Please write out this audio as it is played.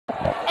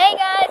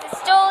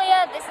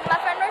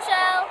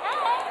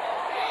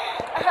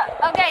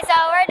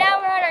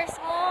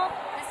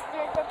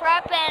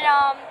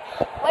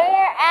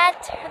we're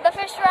at the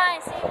fish fry.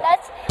 See,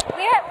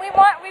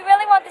 we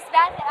really want this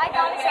basket. I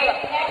got it.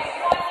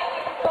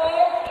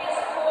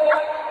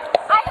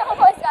 I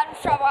almost got in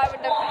trouble.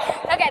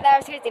 Okay, that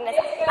was craziness.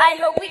 I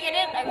hope we get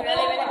it. I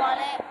really want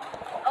it.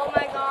 Oh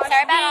my gosh.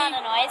 Sorry about all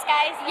the noise,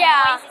 guys.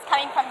 Yeah. The noise is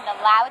coming from the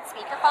loud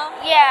speakerphone.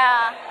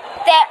 Yeah.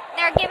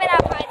 They're giving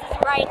out prizes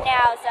right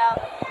now, so.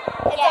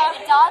 Yeah,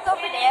 the dog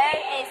over there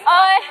is.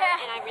 Oh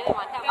yeah. And I really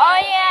want that one. Oh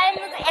yeah, and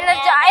the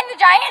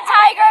giant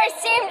tiger it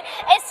seemed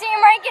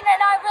ranking, and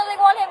I really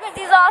want him because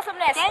he's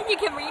awesomeness. Then you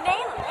can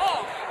rename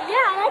him.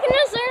 Yeah, and I can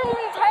just learn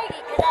him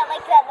Tiger because I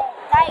like that name,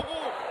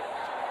 Tiger.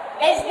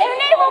 Their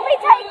name will be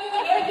Tiger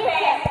if we get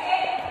him.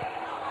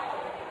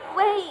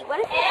 Wait, what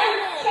if his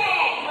name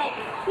is like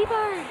Kiba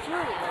or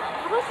Julia?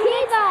 How about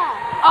Kiba?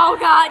 Oh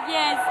God,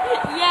 yes,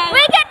 yes.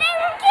 We can name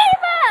him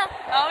Kiba.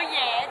 Oh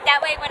yeah. That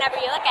way, whenever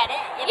you look at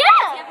it, it Yeah.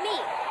 reminds you of me.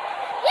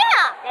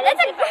 Yeah, that's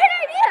a great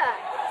idea.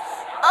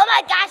 Oh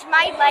my gosh,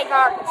 my leg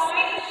hurts.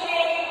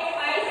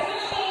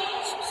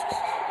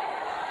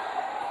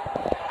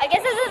 I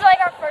guess this is like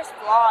our first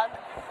vlog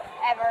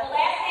ever.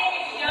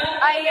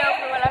 I know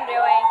for what I'm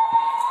doing.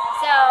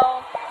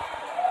 So,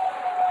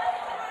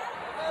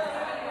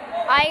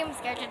 I am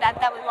scared to death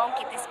that we won't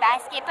get this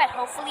basket, but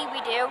hopefully we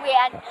do.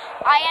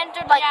 I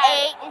entered like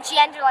 8 and she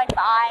entered like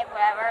 5,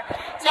 whatever.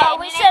 So Yeah,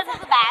 we the should. names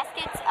of the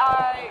baskets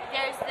are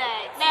there's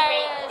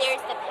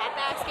the pet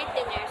basket,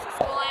 then there's the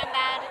school land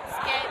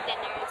basket,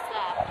 then there's the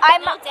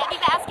Little Debbie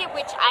basket,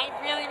 which I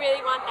really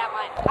want that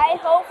one.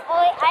 I'm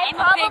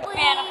a big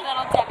fan of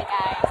Little Debbie,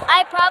 guys.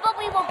 I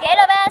probably will get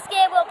a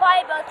basket. We'll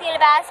probably both get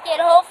a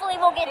basket. Hopefully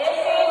one of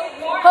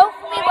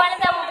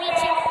them will be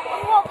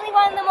hopefully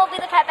one of them will be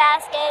the pet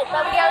basket.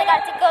 But we only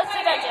got to go to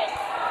the dungeon.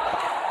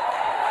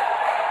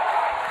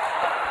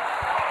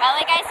 By the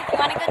way, guys, if you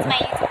want to go to my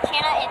YouTube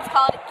channel, it's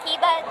called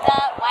Kiba the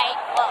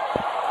White Wolf.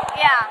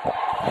 Yeah.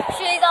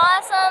 She's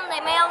awesome. They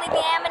may only be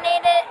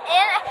animated,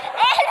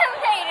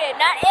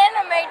 not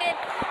animated.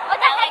 What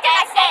the heck did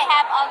I say? I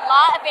have a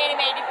lot of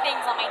animated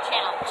things on my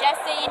channel, just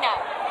so you know.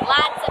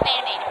 Lots of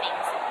animated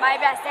things. My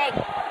best thing.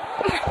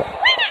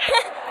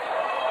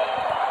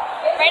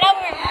 Right now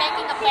we're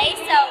making a place,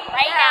 so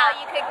now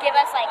you could give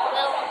us like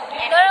little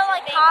things.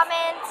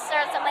 Comments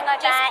or something like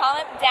Just that.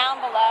 comment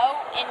down below.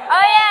 And Oh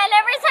yeah, and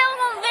every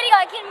single video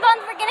I keep on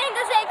forgetting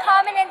to say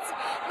comment and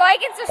like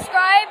and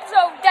subscribe,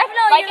 so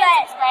definitely like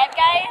and subscribe,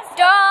 guys.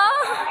 Duh!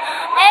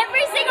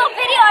 Every single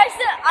video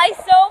I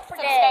so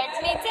forget. Subscribe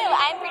to me too.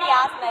 I'm pretty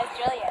awesome as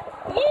Julia.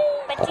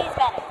 But she's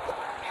better.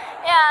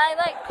 Yeah,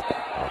 like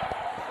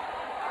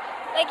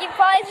you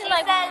probably She should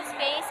like says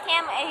face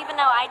cam, even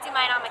though I do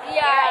mine on my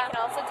computer, I can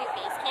also do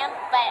face cam,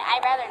 but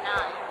I'd rather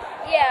not.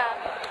 Yeah.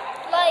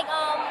 Like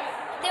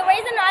the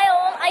reason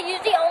I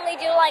usually only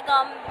do like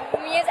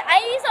music. I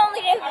used to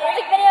only do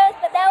music videos,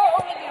 but that will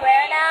only be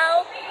rare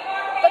now.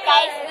 But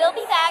guys, we'll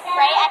be back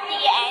right at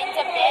the end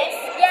of this.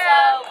 Yeah. So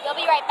we'll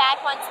be right back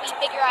once we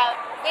figure out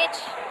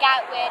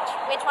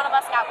which one of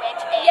us got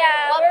which, and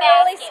Yeah, what we're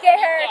really basket scared.